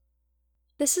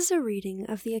This is a reading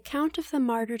of the account of the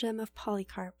Martyrdom of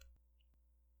Polycarp.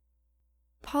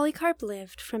 Polycarp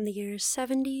lived from the years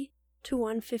 70 to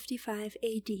 155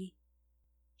 AD.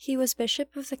 He was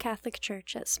bishop of the Catholic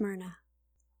Church at Smyrna.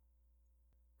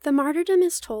 The martyrdom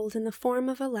is told in the form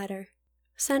of a letter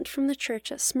sent from the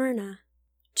church at Smyrna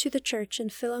to the church in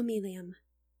Philomelium.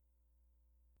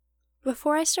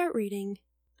 Before I start reading,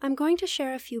 I'm going to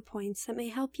share a few points that may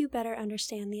help you better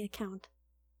understand the account.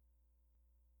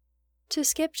 To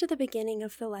skip to the beginning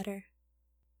of the letter,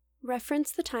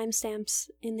 reference the timestamps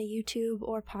in the YouTube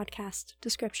or podcast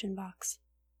description box.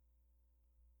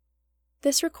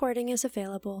 This recording is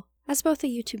available as both a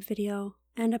YouTube video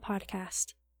and a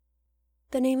podcast.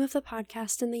 The name of the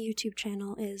podcast and the YouTube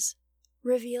channel is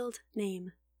Revealed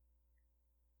Name.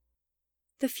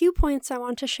 The few points I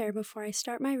want to share before I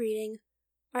start my reading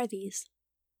are these.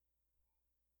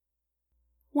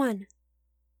 1.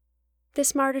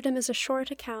 This martyrdom is a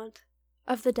short account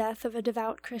of the death of a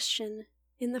devout Christian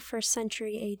in the 1st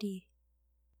century AD.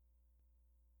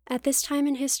 At this time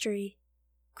in history,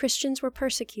 Christians were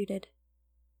persecuted.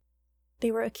 They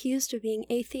were accused of being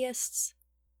atheists,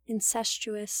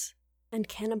 incestuous, and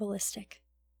cannibalistic.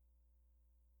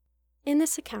 In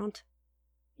this account,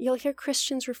 you'll hear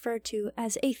Christians referred to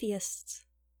as atheists.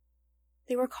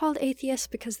 They were called atheists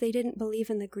because they didn't believe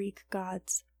in the Greek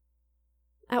gods.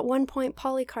 At one point,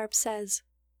 Polycarp says,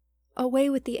 "Away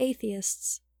with the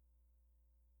atheists,"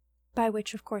 by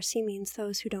which, of course, he means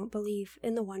those who don't believe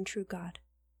in the one true God.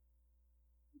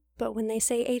 But when they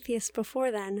say atheists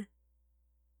before then,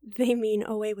 they mean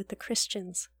away with the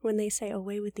Christians when they say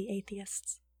away with the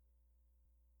atheists.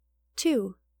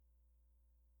 2.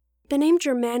 The name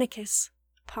Germanicus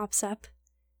pops up,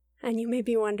 and you may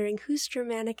be wondering, who's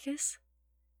Germanicus?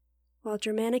 Well,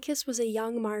 Germanicus was a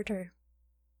young martyr.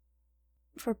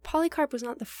 For Polycarp was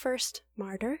not the first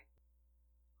martyr,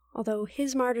 although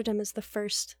his martyrdom is the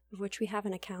first of which we have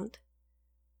an account,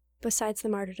 besides the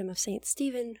martyrdom of St.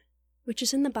 Stephen, which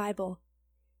is in the Bible,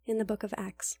 in the book of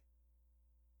Acts.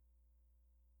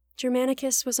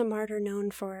 Germanicus was a martyr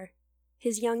known for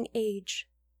his young age.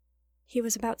 He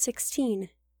was about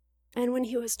 16, and when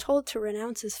he was told to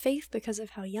renounce his faith because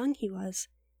of how young he was,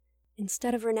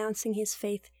 instead of renouncing his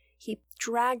faith, he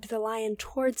dragged the lion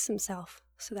towards himself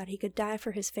so that he could die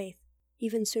for his faith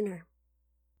even sooner.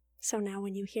 So now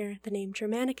when you hear the name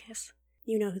Germanicus,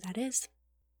 you know who that is.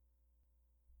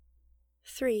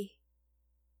 3.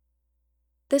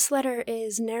 This letter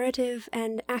is narrative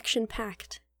and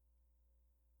action-packed,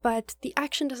 but the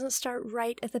action doesn't start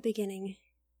right at the beginning.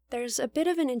 There's a bit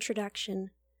of an introduction,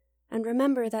 and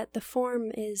remember that the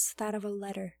form is that of a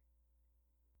letter.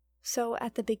 So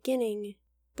at the beginning,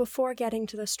 before getting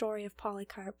to the story of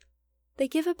Polycarp, they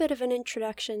give a bit of an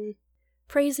introduction,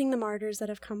 praising the martyrs that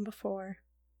have come before.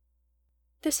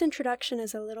 This introduction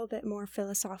is a little bit more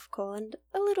philosophical and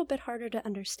a little bit harder to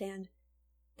understand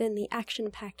than the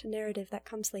action-packed narrative that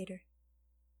comes later.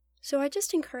 So I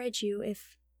just encourage you,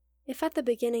 if at the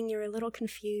beginning you're a little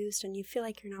confused and you feel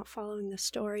like you're not following the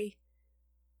story,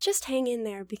 just hang in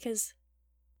there because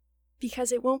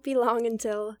it won't be long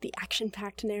until the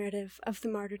action-packed narrative of the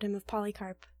Martyrdom of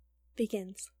Polycarp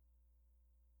begins.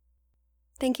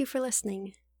 Thank you for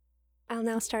listening. I'll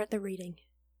now start the reading.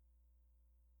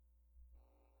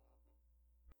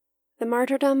 The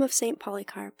Martyrdom of St.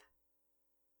 Polycarp.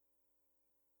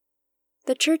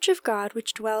 The Church of God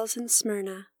which dwells in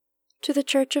Smyrna, to the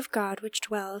Church of God which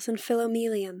dwells in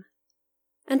Philomelium,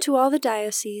 and to all the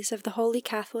dioceses of the Holy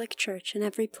Catholic Church in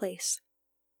every place.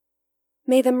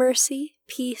 May the mercy,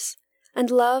 peace, and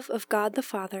love of God the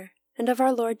Father and of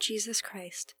our Lord Jesus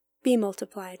Christ be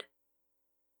multiplied.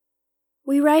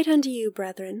 We write unto you,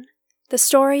 brethren, the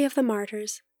story of the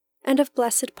martyrs and of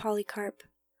blessed Polycarp,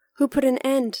 who put an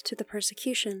end to the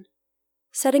persecution,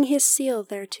 setting his seal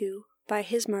thereto by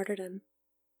his martyrdom.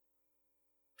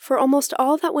 For almost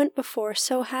all that went before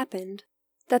so happened,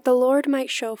 that the Lord might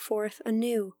show forth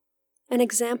anew an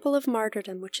example of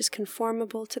martyrdom which is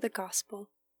conformable to the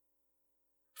gospel.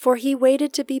 For he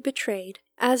waited to be betrayed,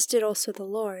 as did also the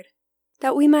Lord,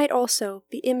 that we might also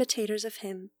be imitators of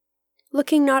him,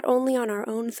 looking not only on our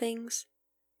own things,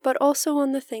 but also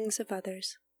on the things of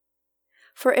others.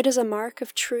 For it is a mark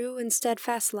of true and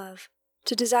steadfast love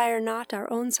to desire not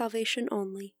our own salvation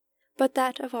only, but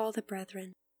that of all the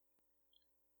brethren.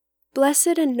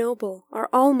 Blessed and noble are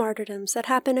all martyrdoms that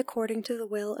happen according to the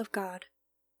will of God.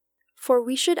 For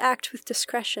we should act with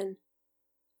discretion,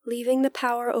 leaving the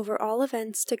power over all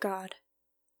events to God.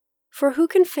 For who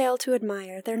can fail to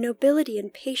admire their nobility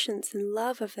and patience and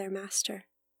love of their Master?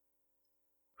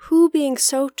 who, being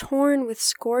so torn with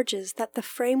scourges that the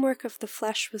framework of the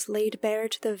flesh was laid bare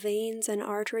to the veins and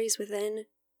arteries within,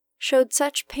 showed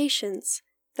such patience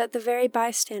that the very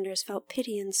bystanders felt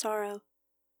pity and sorrow,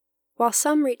 while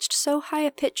some reached so high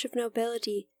a pitch of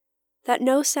nobility that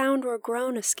no sound or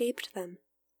groan escaped them,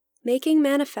 making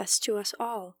manifest to us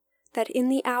all that in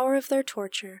the hour of their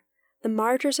torture the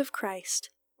martyrs of Christ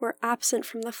were absent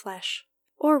from the flesh,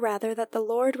 or rather that the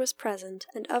Lord was present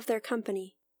and of their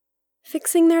company.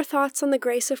 Fixing their thoughts on the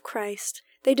grace of Christ,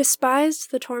 they despised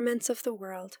the torments of the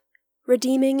world,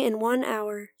 redeeming in 1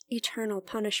 hour eternal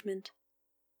punishment.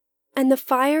 And the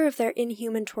fire of their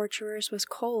inhuman torturers was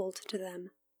cold to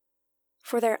them,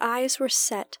 for their eyes were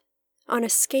set on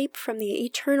escape from the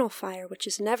eternal fire which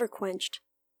is never quenched,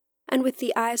 and with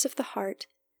the eyes of the heart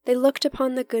they looked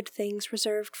upon the good things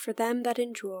reserved for them that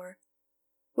endure,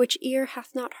 which ear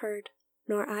hath not heard,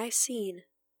 nor eye seen,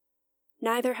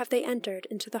 neither have they entered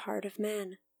into the heart of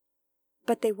man.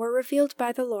 But they were revealed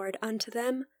by the Lord unto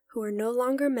them who are no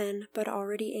longer men, but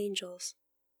already angels.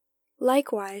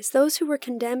 Likewise, those who were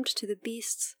condemned to the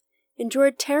beasts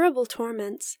endured terrible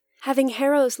torments, having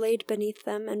harrows laid beneath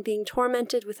them, and being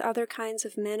tormented with other kinds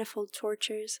of manifold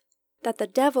tortures, that the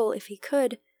devil, if he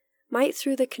could, might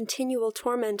through the continual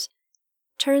torment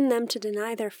turn them to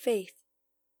deny their faith,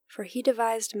 for he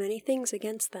devised many things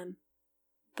against them.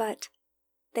 But,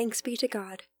 thanks be to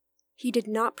God, he did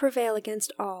not prevail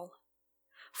against all.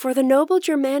 For the noble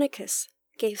Germanicus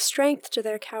gave strength to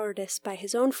their cowardice by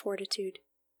his own fortitude,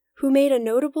 who made a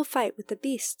notable fight with the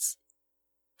beasts.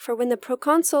 For when the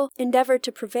proconsul endeavored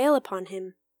to prevail upon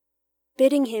him,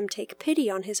 bidding him take pity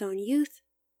on his own youth,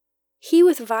 he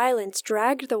with violence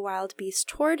dragged the wild beasts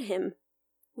toward him,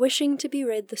 wishing to be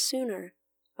rid the sooner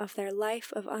of their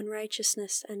life of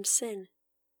unrighteousness and sin.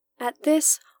 At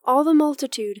this, all the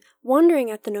multitude, wondering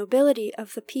at the nobility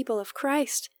of the people of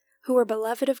Christ, who were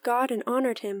beloved of God and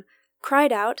honored him,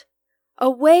 cried out,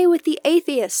 "Away with the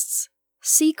atheists!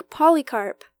 Seek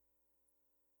Polycarp!"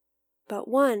 But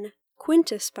one,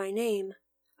 Quintus by name,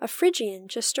 a Phrygian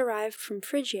just arrived from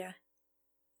Phrygia,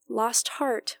 lost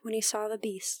heart when he saw the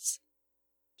beasts.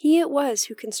 He it was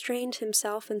who constrained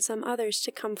himself and some others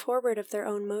to come forward of their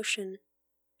own motion.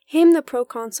 Him the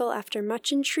proconsul, after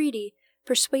much entreaty,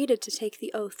 persuaded to take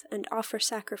the oath and offer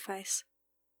sacrifice.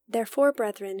 Therefore,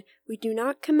 brethren, we do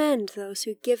not commend those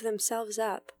who give themselves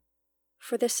up,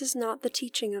 for this is not the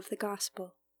teaching of the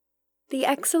gospel. The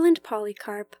excellent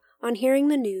Polycarp, on hearing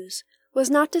the news, was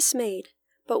not dismayed,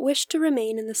 but wished to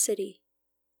remain in the city.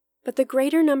 But the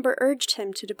greater number urged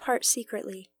him to depart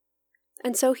secretly,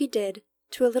 and so he did,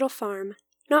 to a little farm,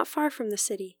 not far from the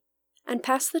city, and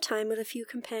passed the time with a few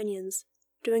companions,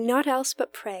 doing naught else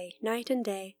but pray, night and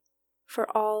day, for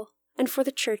all and for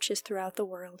the churches throughout the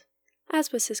world,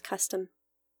 as was his custom.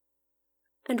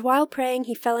 And while praying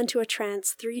he fell into a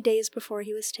trance 3 days before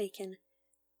he was taken,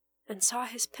 and saw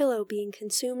his pillow being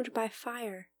consumed by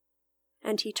fire,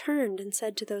 and he turned and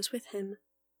said to those with him,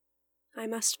 "I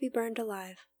must be burned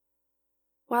alive."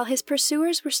 While his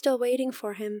pursuers were still waiting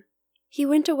for him, he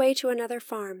went away to another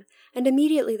farm, and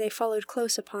immediately they followed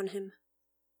close upon him.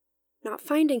 Not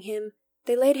finding him,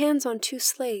 they laid hands on 2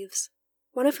 slaves,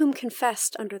 one of whom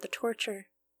confessed under the torture.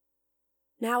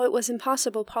 Now it was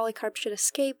impossible Polycarp should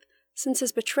escape, since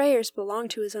his betrayers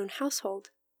belonged to his own household.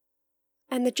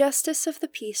 And the justice of the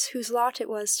peace, whose lot it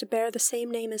was to bear the same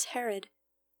name as Herod,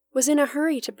 was in a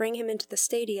hurry to bring him into the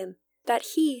stadium,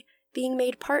 that he, being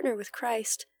made partner with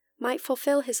Christ, might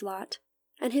fulfill his lot,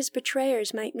 and his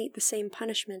betrayers might meet the same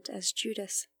punishment as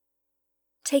Judas.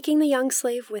 Taking the young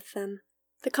slave with them,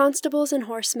 the constables and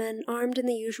horsemen, armed in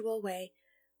the usual way,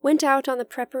 went out on the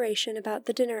preparation about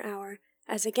the dinner hour,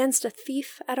 as against a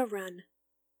thief at a run.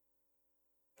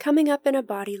 Coming up in a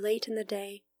body late in the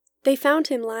day, they found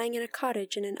him lying in a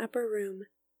cottage in an upper room.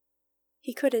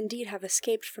 He could indeed have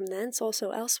escaped from thence also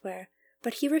elsewhere,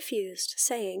 but he refused,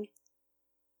 saying,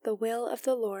 "The will of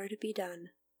the Lord be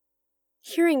done."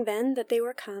 Hearing then that they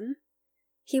were come,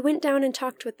 he went down and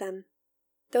talked with them,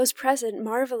 those present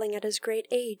marveling at his great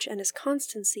age and his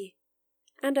constancy,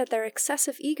 and at their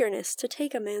excessive eagerness to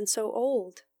take a man so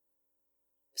old.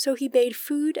 So he bade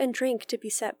food and drink to be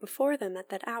set before them at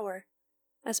that hour,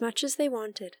 as much as they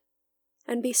wanted,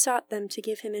 and besought them to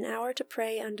give him an hour to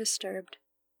pray undisturbed.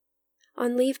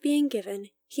 On leave being given,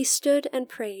 he stood and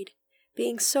prayed,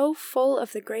 being so full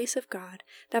of the grace of God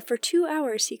that for 2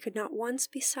 hours he could not once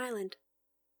be silent.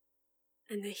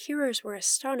 And the hearers were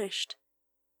astonished,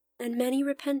 and many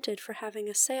repented for having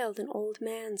assailed an old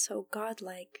man so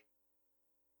godlike.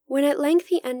 When at length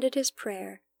he ended his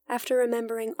prayer, after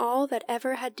remembering all that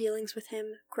ever had dealings with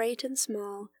him, great and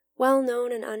small, well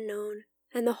known and unknown,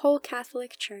 and the whole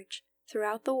Catholic Church,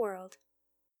 throughout the world.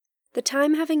 The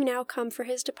time having now come for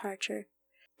his departure,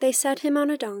 they set him on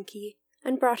a donkey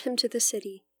and brought him to the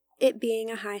city, it being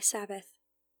a high Sabbath.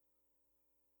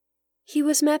 He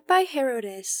was met by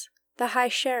Herodes, the high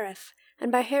sheriff,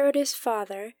 and by Herodes'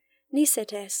 father,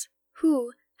 Nicetes,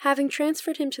 who, having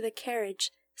transferred him to the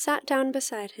carriage, sat down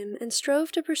beside him and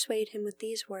strove to persuade him with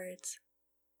these words: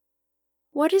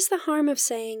 "What is the harm of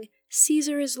saying,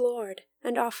 'Caesar is Lord,'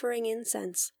 and offering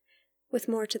incense," with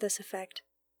more to this effect,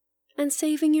 "and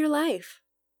saving your life?"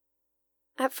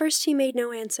 At first he made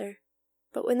no answer,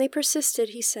 but when they persisted,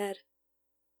 he said,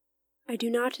 "I do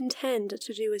not intend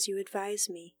to do as you advise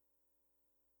me."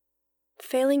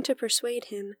 Failing to persuade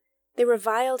him, they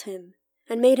reviled him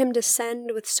and made him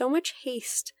descend with so much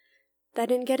haste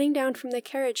that in getting down from the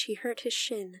carriage he hurt his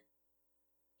shin.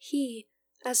 He,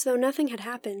 as though nothing had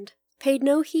happened, paid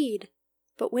no heed,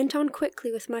 but went on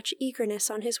quickly with much eagerness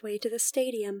on his way to the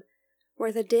stadium,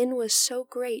 where the din was so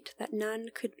great that none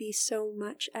could be so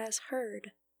much as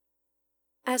heard.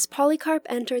 As Polycarp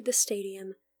entered the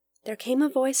stadium, there came a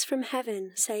voice from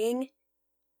heaven, saying,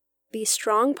 "Be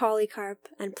strong, Polycarp,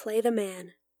 and play the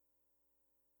man."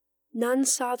 None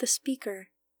saw the speaker,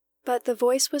 but the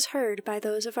voice was heard by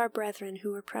those of our brethren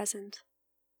who were present.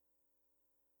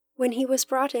 When he was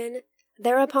brought in,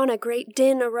 thereupon a great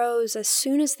din arose as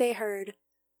soon as they heard,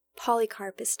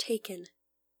 "Polycarp is taken."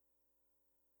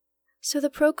 So the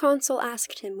proconsul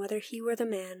asked him whether he were the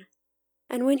man,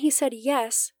 and when he said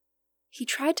yes, he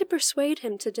tried to persuade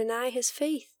him to deny his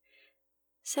faith,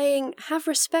 saying, "Have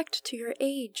respect to your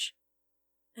age,"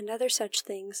 and other such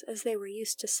things as they were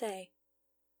used to say.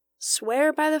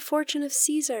 "Swear by the fortune of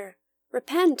Caesar!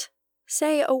 Repent!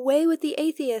 Say, away with the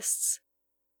atheists!"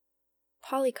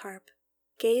 Polycarp,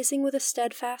 gazing with a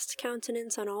steadfast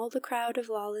countenance on all the crowd of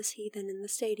lawless heathen in the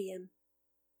stadium,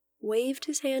 waved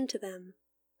his hand to them,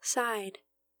 sighed,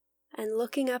 and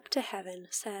looking up to heaven,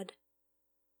 said,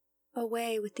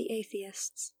 "Away with the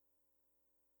atheists."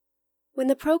 When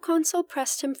the proconsul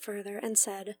pressed him further and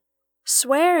said,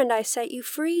 "Swear, and I set you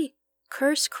free.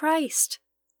 Curse Christ,"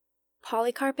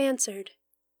 Polycarp answered,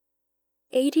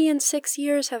 86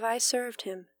 years have I served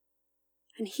him,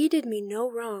 and he did me no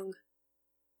wrong.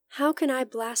 How can I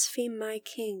blaspheme my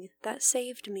king that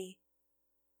saved me?"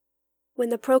 When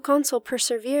the proconsul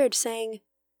persevered, saying,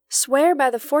 "Swear by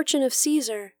the fortune of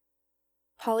Caesar,"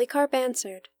 Polycarp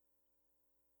answered,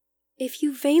 "If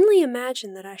you vainly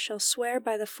imagine that I shall swear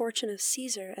by the fortune of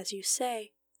Caesar, as you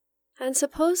say, and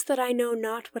suppose that I know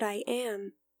not what I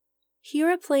am,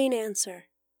 hear a plain answer.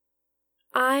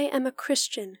 I am a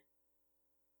Christian.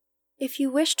 If you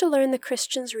wish to learn the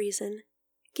Christian's reason,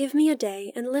 give me a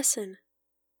day and listen."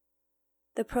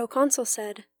 The proconsul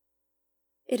said,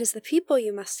 "It is the people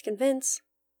you must convince."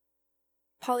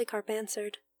 Polycarp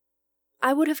answered,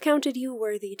 "I would have counted you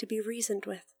worthy to be reasoned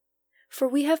with, for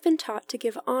we have been taught to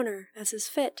give honor as is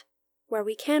fit, where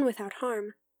we can without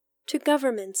harm, to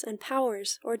governments and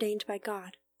powers ordained by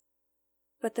God.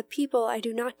 But the people I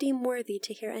do not deem worthy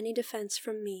to hear any defense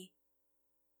from me."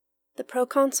 The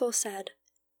proconsul said,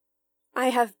 "I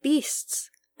have beasts,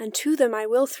 and to them I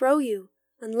will throw you,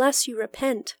 unless you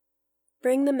repent."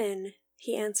 "Bring them in,"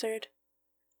 he answered,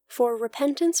 "for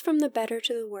repentance from the better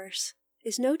to the worse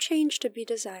is no change to be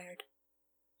desired,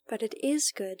 but it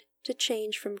is good to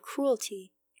change from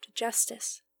cruelty to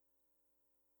justice."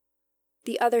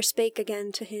 The other spake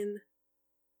again to him,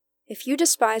 "If you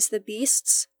despise the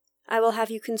beasts, I will have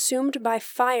you consumed by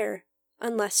fire,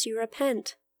 unless you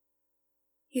repent."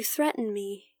 "You threaten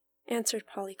me," answered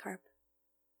Polycarp,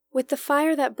 "with the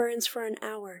fire that burns for an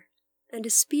hour, and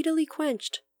is speedily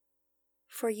quenched.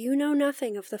 For you know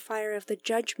nothing of the fire of the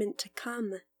judgment to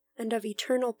come, and of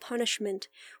eternal punishment,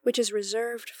 which is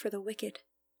reserved for the wicked.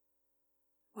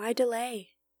 Why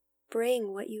delay?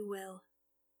 Bring what you will."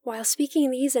 While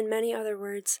speaking these and many other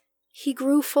words, he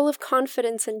grew full of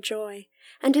confidence and joy,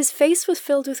 and his face was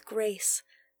filled with grace,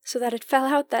 so that it fell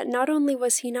out that not only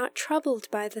was he not troubled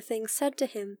by the things said to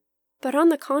him, but on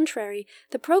the contrary,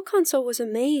 the proconsul was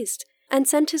amazed, and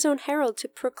sent his own herald to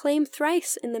proclaim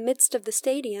thrice in the midst of the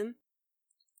stadium,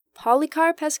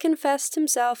 "Polycarp has confessed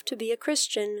himself to be a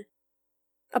Christian."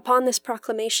 Upon this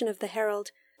proclamation of the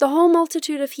herald, the whole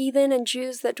multitude of heathen and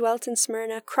Jews that dwelt in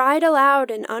Smyrna cried aloud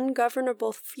in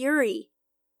ungovernable fury,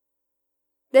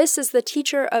 "This is the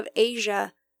teacher of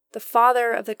Asia, the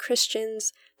father of the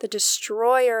Christians, the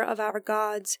destroyer of our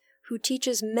gods, who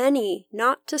teaches many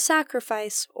not to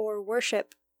sacrifice or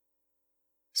worship."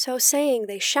 So saying,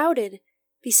 they shouted,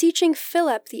 beseeching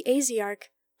Philip the Asiarch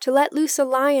to let loose a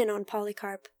lion on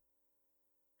Polycarp.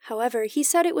 However, he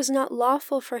said it was not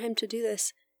lawful for him to do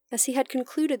this, as he had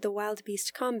concluded the wild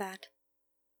beast combat.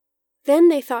 Then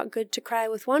they thought good to cry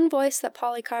with one voice that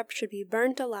Polycarp should be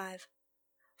burnt alive.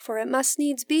 For it must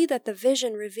needs be that the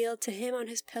vision revealed to him on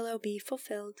his pillow be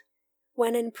fulfilled,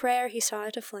 when in prayer he saw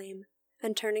it aflame,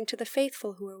 and turning to the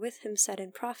faithful who were with him said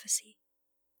in prophecy,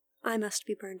 I must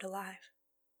be burned alive.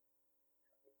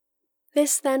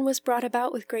 This then was brought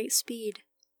about with great speed,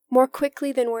 more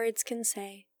quickly than words can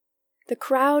say, the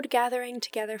crowd gathering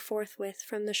together forthwith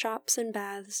from the shops and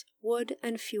baths, wood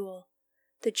and fuel,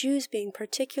 the Jews being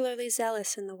particularly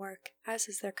zealous in the work, as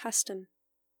is their custom.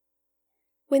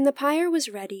 When the pyre was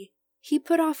ready, he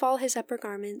put off all his upper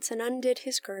garments and undid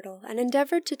his girdle, and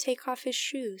endeavored to take off his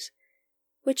shoes,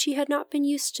 which he had not been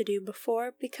used to do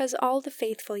before, because all the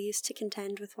faithful used to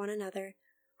contend with one another,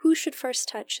 who should first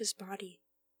touch his body.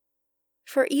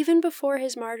 For even before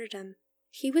his martyrdom,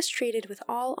 he was treated with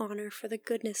all honor for the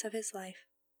goodness of his life.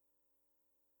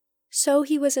 So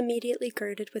he was immediately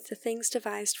girded with the things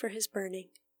devised for his burning.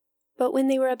 But when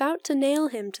they were about to nail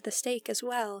him to the stake as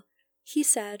well, he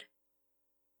said,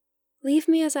 Leave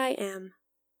me as I am,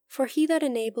 for he that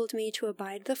enabled me to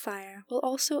abide the fire will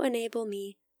also enable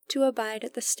me to abide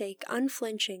at the stake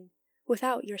unflinching,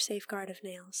 without your safeguard of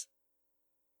nails.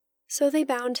 So they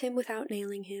bound him without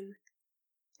nailing him,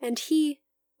 and he,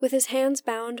 with his hands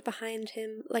bound behind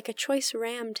him, like a choice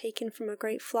ram taken from a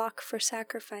great flock for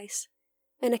sacrifice,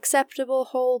 an acceptable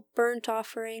whole burnt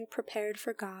offering prepared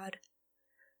for God,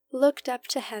 looked up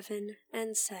to heaven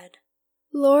and said,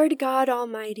 Lord God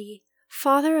Almighty,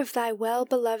 Father of thy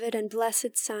well-beloved and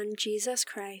blessed Son, Jesus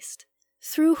Christ,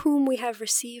 through whom we have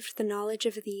received the knowledge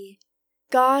of thee,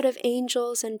 God of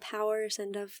angels and powers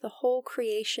and of the whole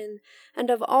creation and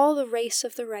of all the race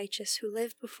of the righteous who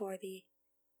live before thee,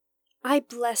 I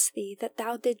bless thee that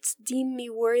thou didst deem me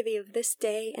worthy of this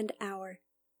day and hour,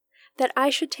 that I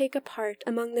should take a part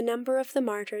among the number of the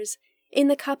martyrs in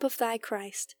the cup of thy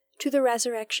Christ, to the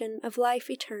resurrection of life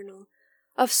eternal,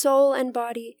 of soul and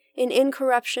body in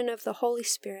incorruption of the Holy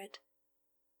Spirit,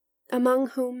 among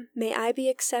whom may I be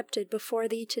accepted before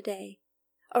thee today,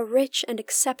 a rich and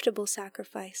acceptable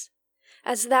sacrifice,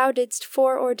 as thou didst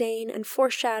foreordain and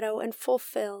foreshadow and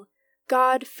fulfill,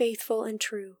 God faithful and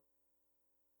true.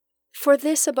 For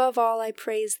this above all I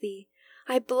praise thee,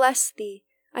 I bless thee,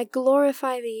 I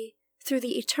glorify thee, through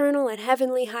the eternal and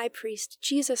heavenly High Priest,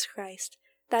 Jesus Christ,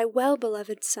 thy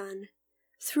well-beloved Son,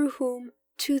 through whom,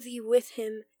 to thee with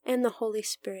him and the Holy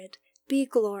Spirit, be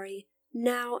glory,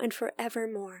 now and for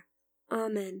evermore.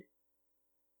 Amen.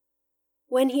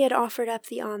 When he had offered up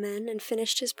the Amen and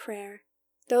finished his prayer,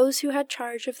 those who had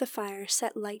charge of the fire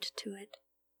set light to it.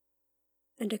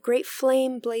 And a great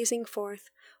flame blazing forth,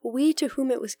 we to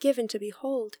whom it was given to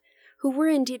behold, who were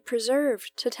indeed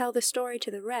preserved to tell the story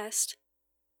to the rest,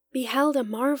 beheld a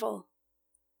marvel.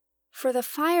 For the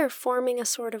fire forming a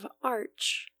sort of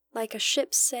arch, like a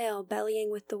ship's sail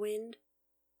bellying with the wind,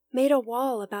 made a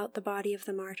wall about the body of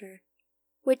the martyr,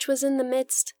 which was in the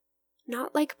midst,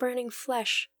 not like burning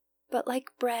flesh, but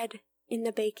like bread in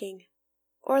the baking,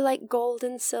 or like gold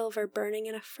and silver burning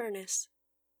in a furnace.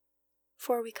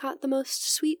 For we caught the most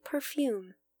sweet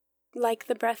perfume, like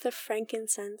the breath of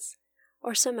frankincense,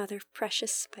 or some other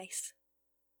precious spice.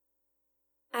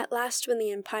 At last, when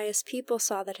the impious people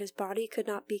saw that his body could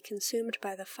not be consumed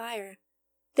by the fire,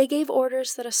 they gave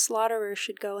orders that a slaughterer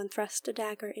should go and thrust a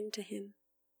dagger into him.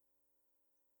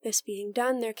 This being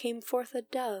done, there came forth a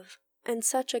dove, and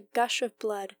such a gush of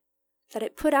blood, that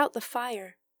it put out the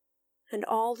fire, and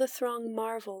all the throng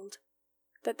marveled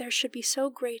that there should be so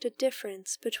great a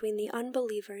difference between the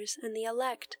unbelievers and the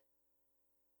elect,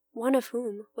 one of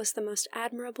whom was the most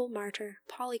admirable martyr,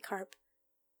 Polycarp,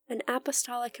 an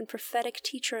apostolic and prophetic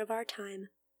teacher of our time,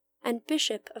 and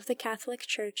bishop of the Catholic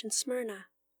Church in Smyrna.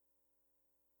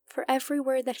 For every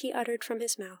word that he uttered from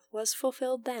his mouth was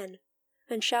fulfilled then,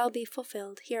 and shall be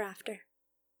fulfilled hereafter.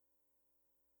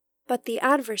 But the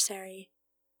adversary,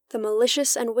 the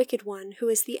malicious and wicked one, who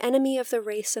is the enemy of the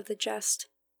race of the just,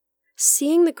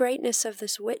 seeing the greatness of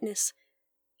this witness,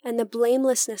 and the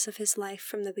blamelessness of his life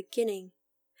from the beginning,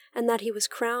 and that he was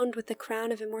crowned with the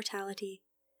crown of immortality,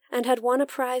 and had won a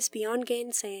prize beyond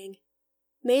gainsaying,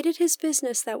 made it his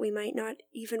business that we might not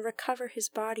even recover his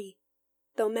body,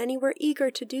 though many were eager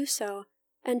to do so,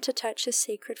 and to touch his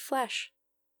sacred flesh.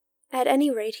 At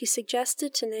any rate, he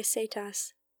suggested to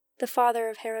Nicetas, the father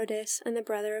of Herodes and the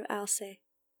brother of Alce,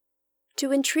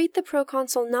 to entreat the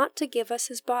proconsul not to give us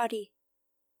his body,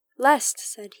 lest,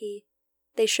 said he,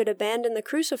 they should abandon the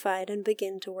crucified and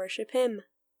begin to worship him.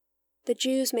 The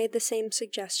Jews made the same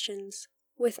suggestions,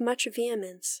 with much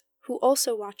vehemence, who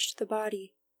also watched the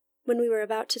body, when we were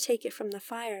about to take it from the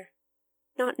fire,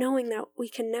 not knowing that we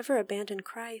can never abandon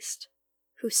Christ,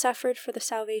 who suffered for the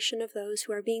salvation of those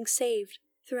who are being saved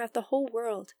throughout the whole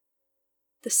world,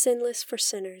 the sinless for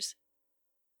sinners,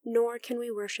 nor can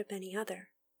we worship any other.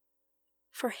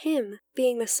 For him,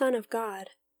 being the Son of God,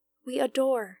 we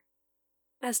adore,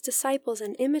 as disciples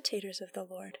and imitators of the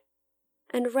Lord,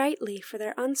 and rightly for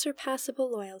their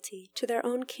unsurpassable loyalty to their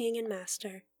own King and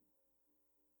Master.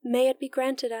 May it be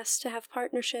granted us to have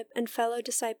partnership and fellow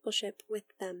discipleship with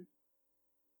them.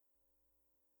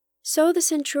 So the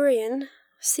centurion,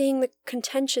 seeing the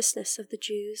contentiousness of the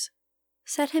Jews,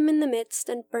 set him in the midst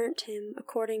and burnt him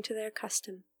according to their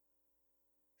custom.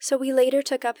 So we later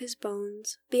took up his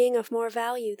bones, being of more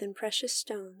value than precious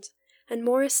stones, and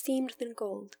more esteemed than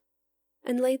gold,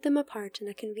 and laid them apart in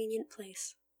a convenient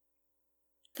place.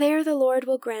 There the Lord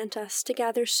will grant us to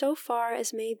gather so far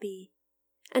as may be,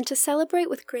 and to celebrate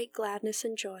with great gladness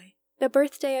and joy the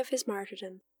birthday of his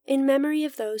martyrdom, in memory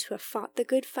of those who have fought the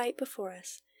good fight before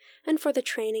us, and for the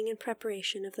training and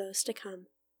preparation of those to come.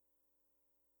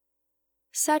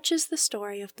 Such is the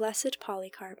story of blessed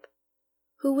Polycarp,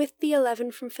 who with the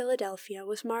 11 from Philadelphia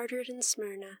was martyred in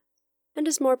Smyrna, and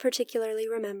is more particularly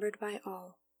remembered by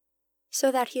all,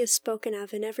 so that he is spoken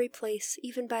of in every place,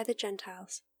 even by the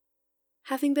Gentiles,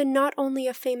 having been not only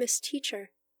a famous teacher,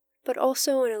 but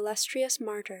also an illustrious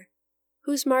martyr,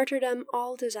 whose martyrdom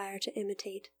all desire to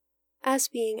imitate, as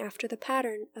being after the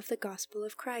pattern of the gospel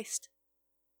of Christ.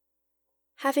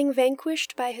 Having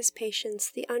vanquished by his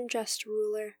patience the unjust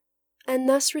ruler, and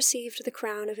thus received the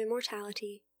crown of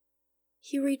immortality,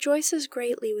 he rejoices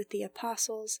greatly with the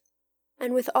apostles,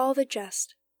 and with all the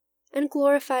just, and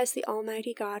glorifies the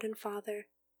Almighty God and Father,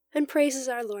 and praises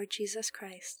our Lord Jesus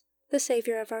Christ, the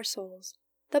Saviour of our souls,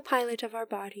 the pilot of our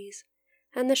bodies,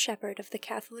 and the shepherd of the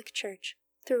Catholic Church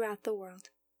throughout the world.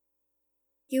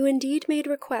 You indeed made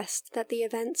request that the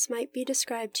events might be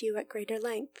described to you at greater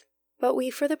length, but we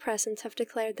for the present have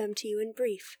declared them to you in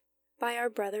brief, by our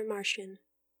brother Martian.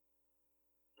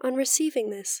 On receiving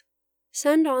this,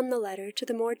 send on the letter to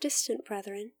the more distant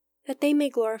brethren, that they may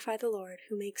glorify the Lord,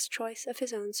 who makes choice of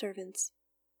his own servants.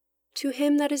 To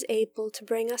him that is able to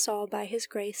bring us all by his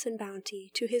grace and bounty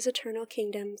to his eternal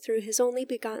kingdom through his only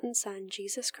begotten Son,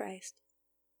 Jesus Christ,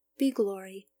 be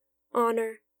glory,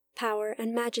 honor, power,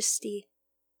 and majesty,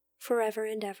 forever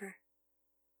and ever.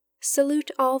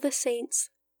 Salute all the saints,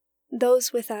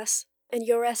 those with us, and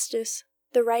Orestes,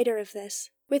 the writer of this,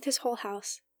 with his whole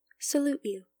house, salute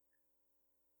you.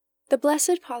 The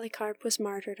blessed Polycarp was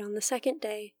martyred on the 2nd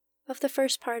day of the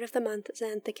first part of the month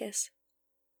Xanthicus,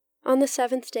 on the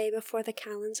 7th day before the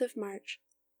calends of March,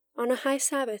 on a high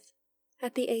Sabbath,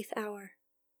 at the 8th hour.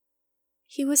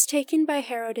 He was taken by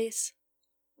Herodes,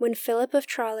 when Philip of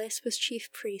Tralles was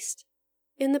chief priest,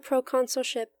 in the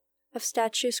proconsulship of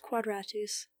Statius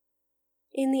Quadratus,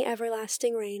 in the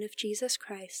everlasting reign of Jesus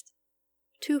Christ,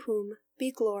 to whom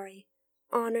be glory,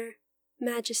 honor,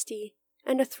 majesty,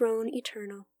 and a throne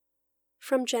eternal,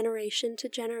 from generation to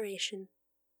generation.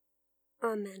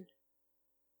 Amen.